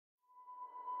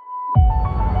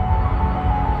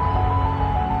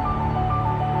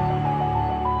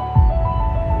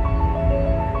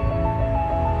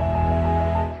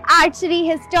archery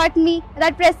has taught me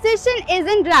that precision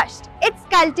isn't rushed, it's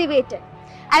cultivated.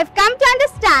 I've come to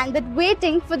understand that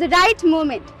waiting for the right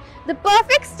moment, the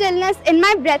perfect stillness in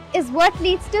my breath is what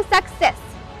leads to success.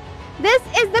 This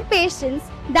is the patience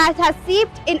that has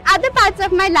seeped in other parts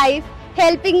of my life,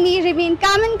 helping me remain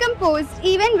calm and composed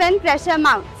even when pressure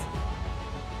mounts.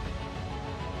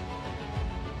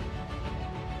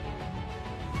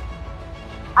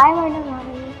 I'm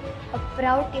Anamani, a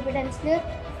proud Tibetan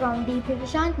from deep in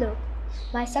Sushant Lok.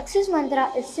 My success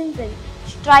mantra is simple: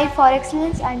 strive for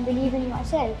excellence and believe in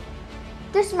yourself.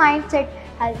 This mindset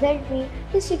has helped me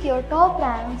to secure top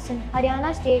ranks in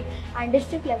Haryana state and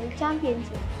district level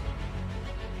championships.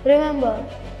 Remember,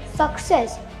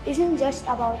 success isn't just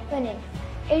about winning,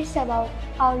 it's about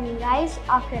how you rise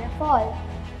after a fall.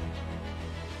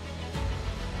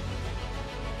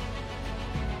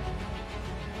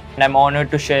 And I'm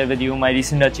honored to share with you my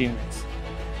recent achievements.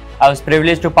 I was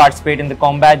privileged to participate in the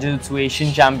Combat Jiu-Jitsu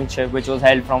Asian Championship, which was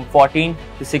held from 14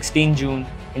 to 16 June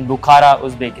in Bukhara,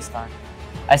 Uzbekistan.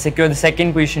 I secured the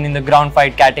second position in the ground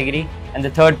fight category and the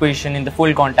third position in the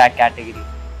full contact category.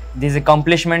 These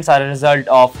accomplishments are a result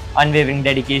of unwavering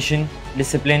dedication,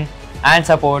 discipline, and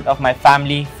support of my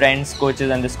family, friends,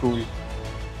 coaches, and the school.